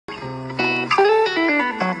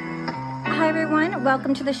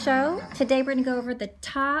welcome to the show. Today we're going to go over the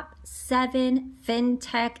top 7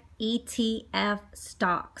 Fintech ETF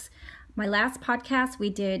stocks. My last podcast we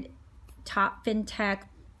did top Fintech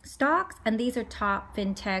stocks, and these are top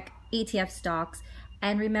Fintech ETF stocks.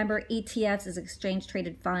 And remember, ETFs is exchange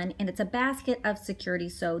traded fund, and it's a basket of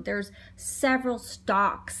securities. So there's several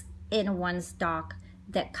stocks in one stock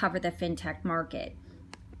that cover the Fintech market.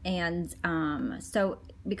 And so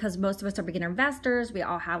because most of us are beginner investors, we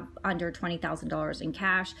all have under $20,000 in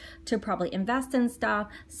cash to probably invest in stuff.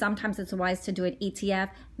 Sometimes it's wise to do an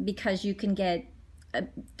ETF because you can get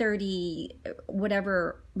 30,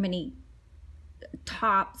 whatever many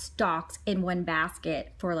top stocks in one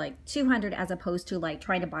basket for like 200, as opposed to like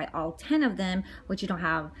trying to buy all 10 of them, which you don't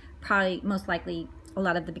have, probably most likely a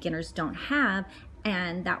lot of the beginners don't have.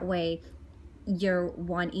 And that way your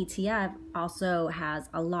one ETF also has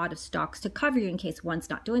a lot of stocks to cover you in case one's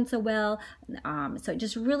not doing so well. So it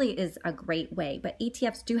just really is a great way. But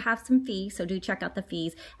ETFs do have some fees, so do check out the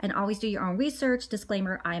fees and always do your own research.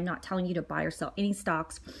 Disclaimer, I am not telling you to buy or sell any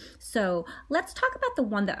stocks. So let's talk about the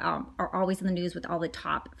one that are always in the news with all the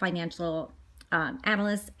top financial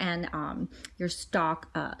analysts and your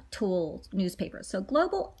stock tools newspapers. So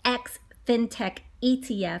Global X Fintech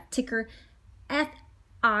ETF, ticker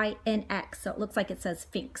FINX. So it looks like it says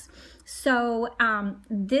Finks. So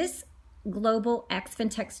this Global X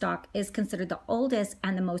Fintech stock is considered the oldest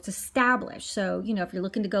and the most established. So, you know, if you're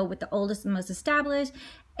looking to go with the oldest and most established,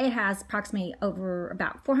 it has approximately over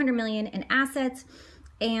about 400 million in assets.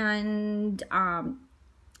 And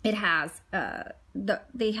it has,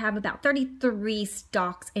 they have about 33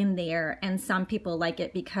 stocks in there. And some people like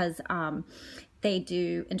it because they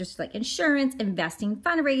do industries like insurance, investing,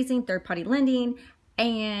 fundraising, third-party lending,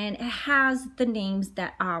 and it has the names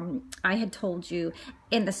that I had told you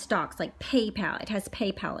in the stocks, like PayPal. It has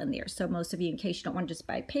PayPal in there. So most of you, in case you don't want to just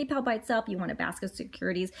buy PayPal by itself, you want a basket of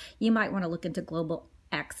securities, you might want to look into Global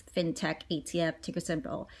X Fintech ETF, ticker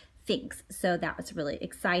symbol Finks. So that was really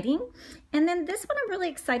exciting. And then this one I'm really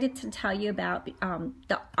excited to tell you about,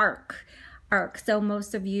 the ARK. So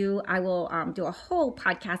most of you, I will do a whole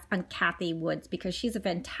podcast on Cathie Woods because she's a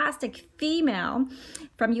fantastic female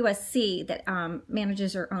from USC that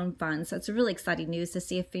manages her own fund. So it's really exciting news to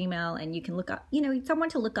see a female, and you can look up, you know, someone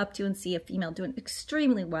to look up to and see a female doing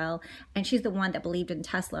extremely well. And she's the one that believed in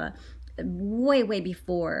Tesla way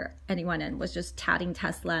before anyone and was just touting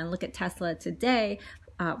Tesla. And look at Tesla today,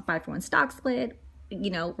 5-for-1 stock split. You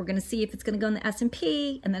know, we're going to see if it's going to go in the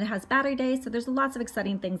S&P, and then it has battery days. So there's lots of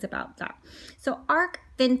exciting things about that. So ARK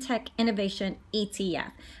Fintech Innovation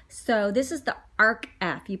ETF. So this is the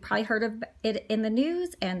ARKF. You probably heard of it in the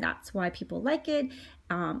news, and that's why people like it.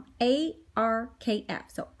 ARKF.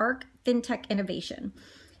 So ARK Fintech Innovation.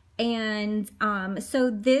 And so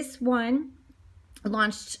this one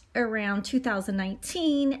launched around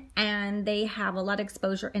 2019, and they have a lot of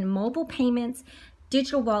exposure in mobile payments,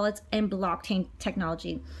 digital wallets, and blockchain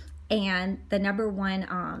technology. And the number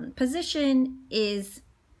one position is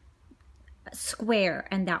Square,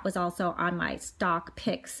 and that was also on my stock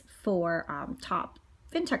picks for top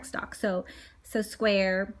fintech stocks. So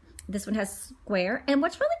Square, this one has Square. And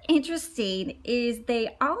what's really interesting is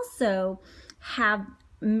they also have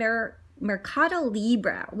Mercado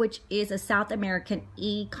Libre, which is a South American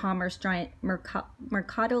e-commerce giant,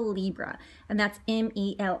 Mercado Libre, and that's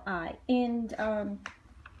MELI. And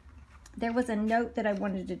there was a note that I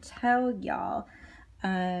wanted to tell y'all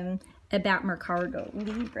about Mercado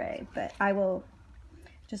Libre, but I will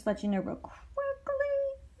just let you know real quickly.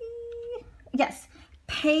 Yes,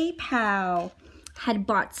 PayPal had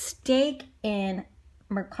bought stake in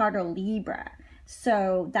Mercado Libre.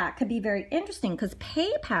 So that could be very interesting because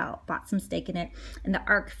PayPal bought some stake in it, and the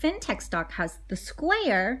ARK Fintech stock has the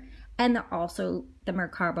Square and also the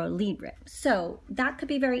Mercado Libre. So that could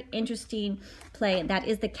be very interesting play. That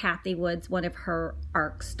is the Cathie Woods, one of her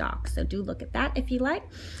ARK stocks. So do look at that if you like.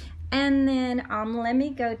 And then let me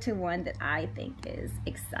go to one that I think is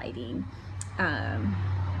exciting that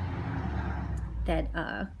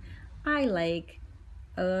I like.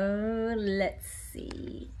 Let's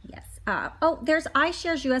see. Yes. There's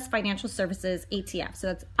iShares US Financial Services ETF. So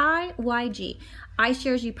that's IYG.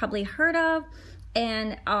 iShares you probably heard of.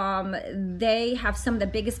 And they have some of the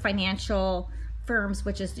biggest financial firms,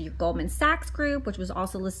 which is the Goldman Sachs Group, which was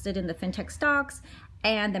also listed in the fintech stocks,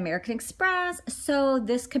 and the American Express. So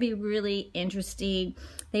this could be really interesting.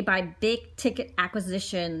 They buy big ticket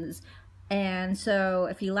acquisitions. And so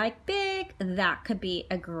if you like big, that could be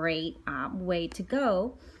a great way to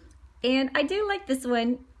go. And I do like this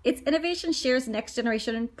one. It's Innovation Shares Next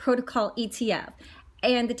Generation Protocol ETF.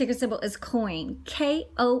 And the ticker symbol is COIN,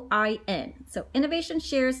 K-O-I-N. So Innovation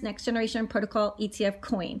Shares Next Generation Protocol ETF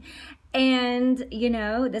COIN. And, you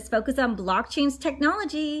know, this focus on blockchain's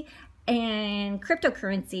technology and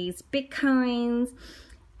cryptocurrencies, Bitcoins,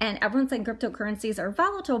 and everyone's saying cryptocurrencies are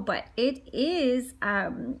volatile, but it is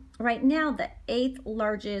right now the 8th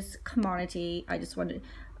largest commodity. I just wanted,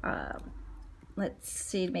 let's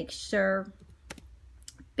see to make sure.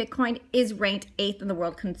 Bitcoin is ranked 8th in the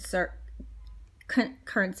world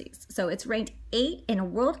currencies. So it's ranked 8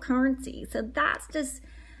 in world currency. So that's just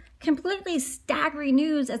completely staggering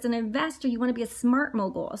news. As an investor, you want to be a smart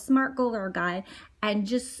mogul, a smart goaler guy, and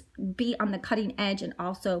just be on the cutting edge and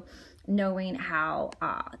also knowing how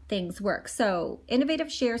things work. So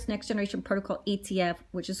Innovative Shares Next Generation Protocol ETF,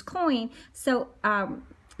 which is COIN. So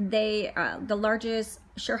they the largest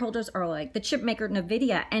shareholders are like the chip maker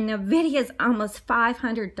NVIDIA, and NVIDIA is almost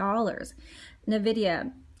 $500.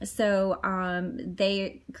 NVIDIA. So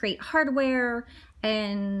they create hardware,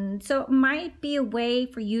 and so it might be a way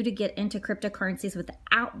for you to get into cryptocurrencies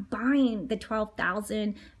without buying the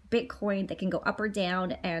 12,000 Bitcoin that can go up or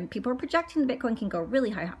down, and people are projecting the Bitcoin can go really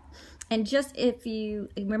high. And just if you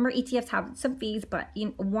remember, ETFs have some fees, but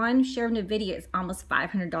one share of NVIDIA is almost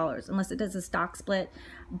 $500 unless it does a stock split.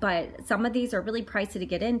 But some of these are really pricey to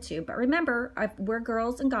get into. But remember, we're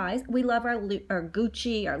girls and guys. We love our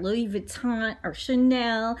Gucci, our Louis Vuitton, our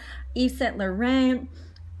Chanel, Yves Saint Laurent.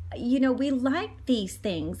 You know, we like these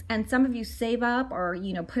things, and some of you save up or,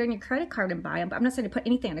 you know, put in your credit card and buy them. But I'm not saying to put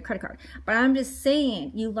anything on a credit card, but I'm just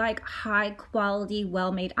saying you like high quality,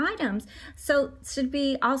 well-made items. So it should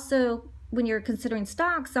be also, when you're considering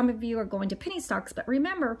stocks, some of you are going to penny stocks, but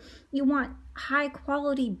remember, you want high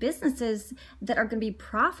quality businesses that are going to be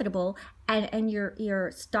profitable, and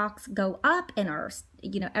your stocks go up and are,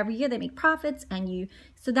 you know, every year they make profits, and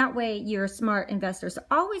so that way you're a smart investor. So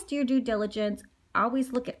always do your due diligence.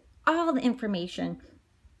 Always look at all the information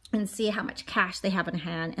and see how much cash they have in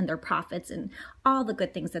hand and their profits and all the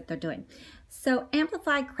good things that they're doing. So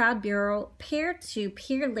Amplify Crowd Bureau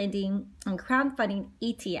peer-to-peer lending and crowdfunding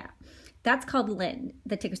ETF. That's called LEND,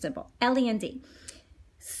 the ticker symbol, L-E-N-D.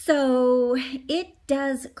 So it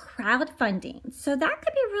does crowdfunding. So that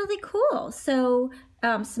could be really cool. So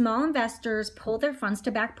small investors pull their funds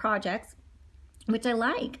to back projects, which I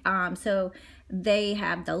like. So they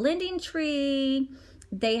have the lending tree.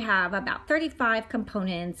 They have about 35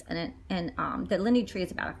 components, and the lending tree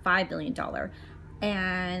is about a $5 billion.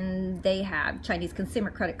 And they have Chinese consumer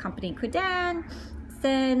credit company Quiddan.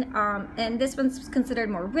 Then, and this one's considered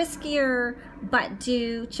more riskier, but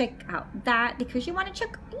do check out that because you want to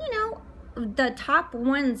check, you know, the top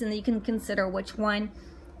ones, and then you can consider which one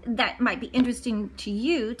that might be interesting to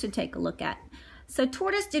you to take a look at. So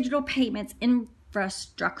Tortoise Digital Payments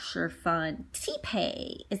Infrastructure Fund,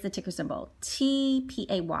 TPay is the ticker symbol,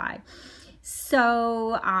 TPAY.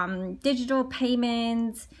 So digital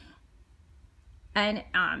payments, and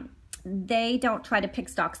they don't try to pick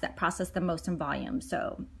stocks that process the most in volume.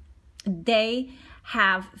 So they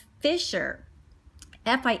have Fisher,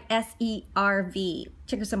 F-I-S-E-R-V,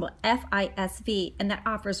 ticker symbol F-I-S-V, and that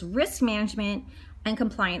offers risk management and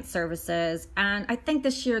compliance services. And I think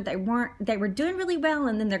this year they were doing really well,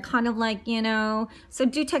 and then they're kind of like, you know, so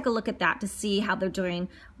do take a look at that to see how they're doing,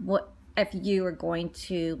 what if you are going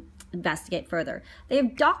to investigate further. They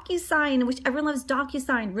have DocuSign, which everyone loves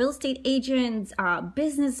DocuSign, real estate agents,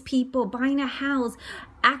 business people buying a house,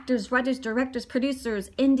 actors, writers, directors, producers,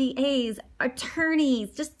 NDAs,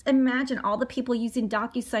 attorneys. Just imagine all the people using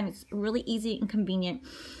DocuSign. It's really easy and convenient.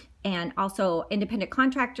 And also independent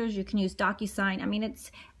contractors, you can use DocuSign. I mean,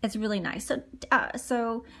 it's really nice.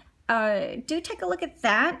 So do take a look at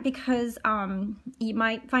that because you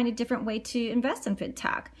might find a different way to invest in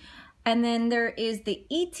Fintech. And then there is the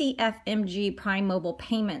ETFMG Prime Mobile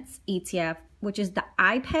Payments ETF, which is the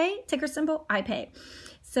iPay, ticker symbol iPay.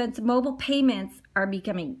 So it's mobile payments are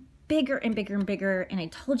becoming bigger and bigger and bigger. And I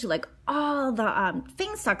told you, like, all the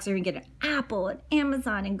FANG stocks are going to get Apple and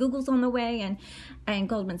Amazon, and Google's on the way, and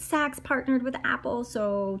Goldman Sachs partnered with Apple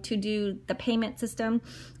so to do the payment system.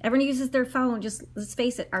 Everyone uses their phone. Just let's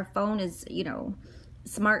face it, our phone is, you know,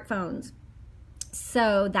 smartphones.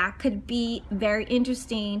 So that could be very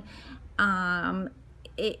interesting.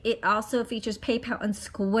 It also features PayPal and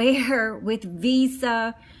Square with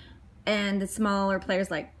Visa and the smaller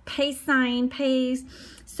players like PaySign, Pays.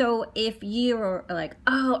 So if you're like,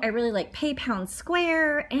 oh, I really like PayPal and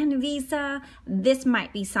Square and Visa, this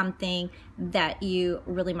might be something that you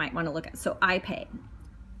really might want to look at. So iPay.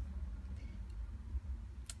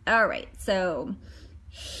 All right, so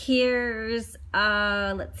here's,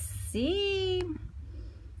 let's see.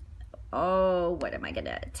 Oh, what am I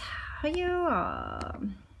gonna tell you,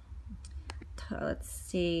 let's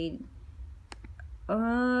see.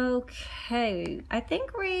 Okay, I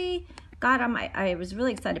think we got on I was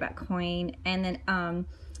really excited about coin, and then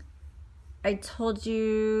I told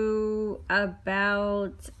you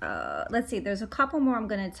about, let's see, there's a couple more I'm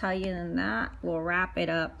going to tell you, and that will wrap it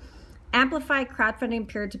up. Amplify crowdfunding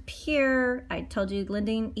peer-to-peer. I told you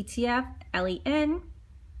lending ETF, LEN,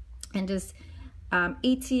 and just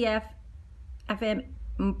ETF, FM,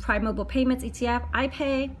 Prime Mobile Payments, ETF,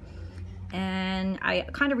 iPay. And I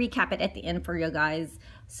kind of recap it at the end for you guys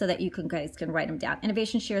so that you guys can write them down.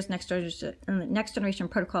 Innovation Shares, Next Generation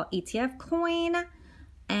Protocol, ETF, coin,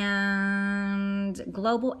 and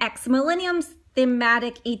Global X Millennium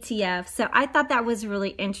Thematic ETF. So I thought that was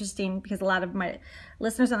really interesting because a lot of my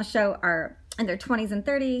listeners on the show are in their 20s and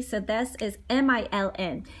 30s. So this is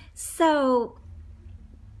MILN. So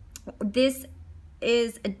this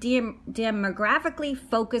is a demographically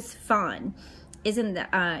focused fund. Is in the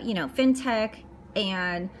fintech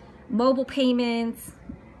and mobile payments,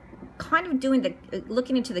 kind of doing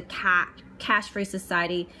looking into the cash-free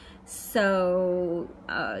society. So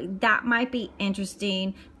that might be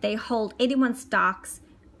interesting. They hold 81 stocks,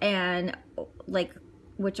 and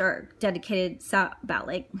which are dedicated, so about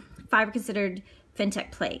 5 are considered fintech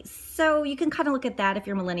plays. So you can kind of look at that if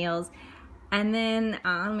you're millennials. And then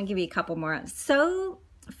I'm gonna give you a couple more.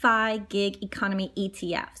 SoFi Gig Economy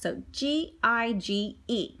ETF. So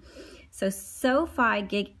GIGE. So SoFi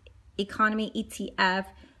Gig Economy ETF.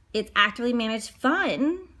 It's actively managed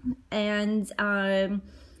fund, and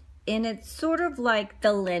it's sort of like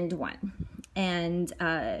the Lend one. And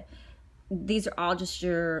these are all just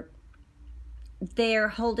they're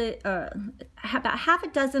holding about half a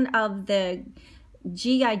dozen of the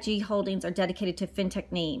GIG holdings are dedicated to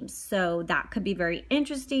fintech names. So that could be very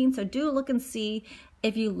interesting. So do look and see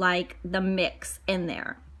if you like the mix in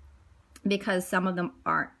there, because some of them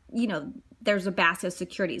aren't, there's a basket of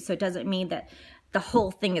securities. So it doesn't mean that the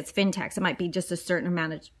whole thing is fintechs. It might be just a certain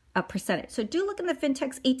amount of a percentage. So do look in the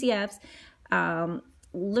fintechs ETFs,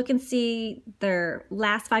 look and see their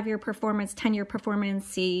last 5-year performance, 10-year performance,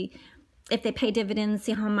 see if they pay dividends,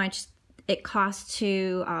 see how much it costs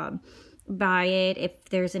to buy it, if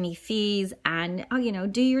there's any fees, and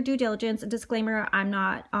do your due diligence. A disclaimer, I'm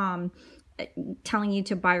not telling you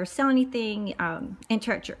to buy or sell anything.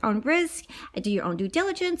 Enter at your own risk, do your own due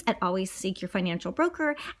diligence, and always seek your financial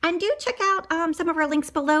broker. And do check out some of our links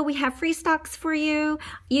below. We have free stocks for you.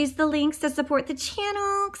 Use the links to support the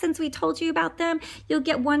channel. Since we told you about them, you'll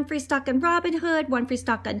get 1 free stock in Robinhood, 1 free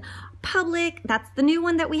stock in Public, that's the new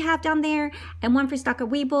one that we have down there, and 1 free stock at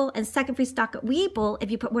Webull, and 2nd free stock at Webull if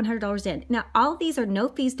you put $100 in. Now, all of these are no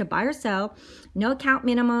fees to buy or sell, no account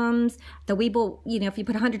minimums. The Webull, if you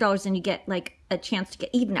put $100 in, you get a chance to get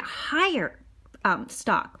even a higher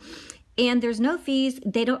stock. And there's no fees.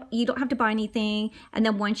 You don't have to buy anything. And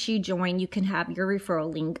then once you join, you can have your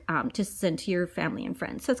referral link to send to your family and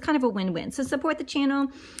friends. So it's kind of a win-win. So support the channel.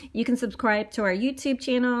 You can subscribe to our YouTube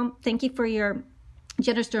channel. Thank you for your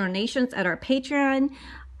generous donations at our Patreon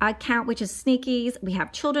account, which is Sneakies. We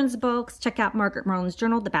have children's books. Check out Margaret Merlin's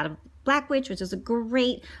journal, The Battle of Black Witch, which is a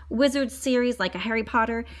great wizard series like a Harry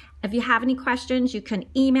Potter. If you have any questions, you can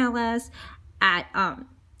email us at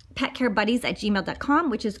petcarebuddies@gmail.com,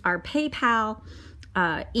 which is our PayPal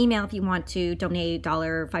email if you want to donate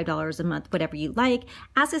 $1, $5 a month, whatever you like.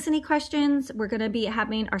 Ask us any questions. We're going to be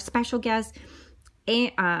having our special guest,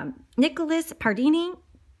 Nicholas Pardini,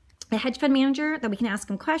 a hedge fund manager, that we can ask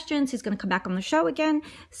him questions. He's going to come back on the show again.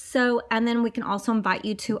 And then we can also invite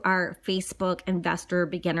you to our Facebook investor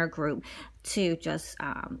beginner group to just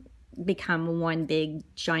become one big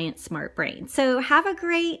giant smart brain. So have a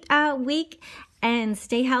great week and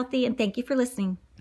stay healthy, and thank you for listening.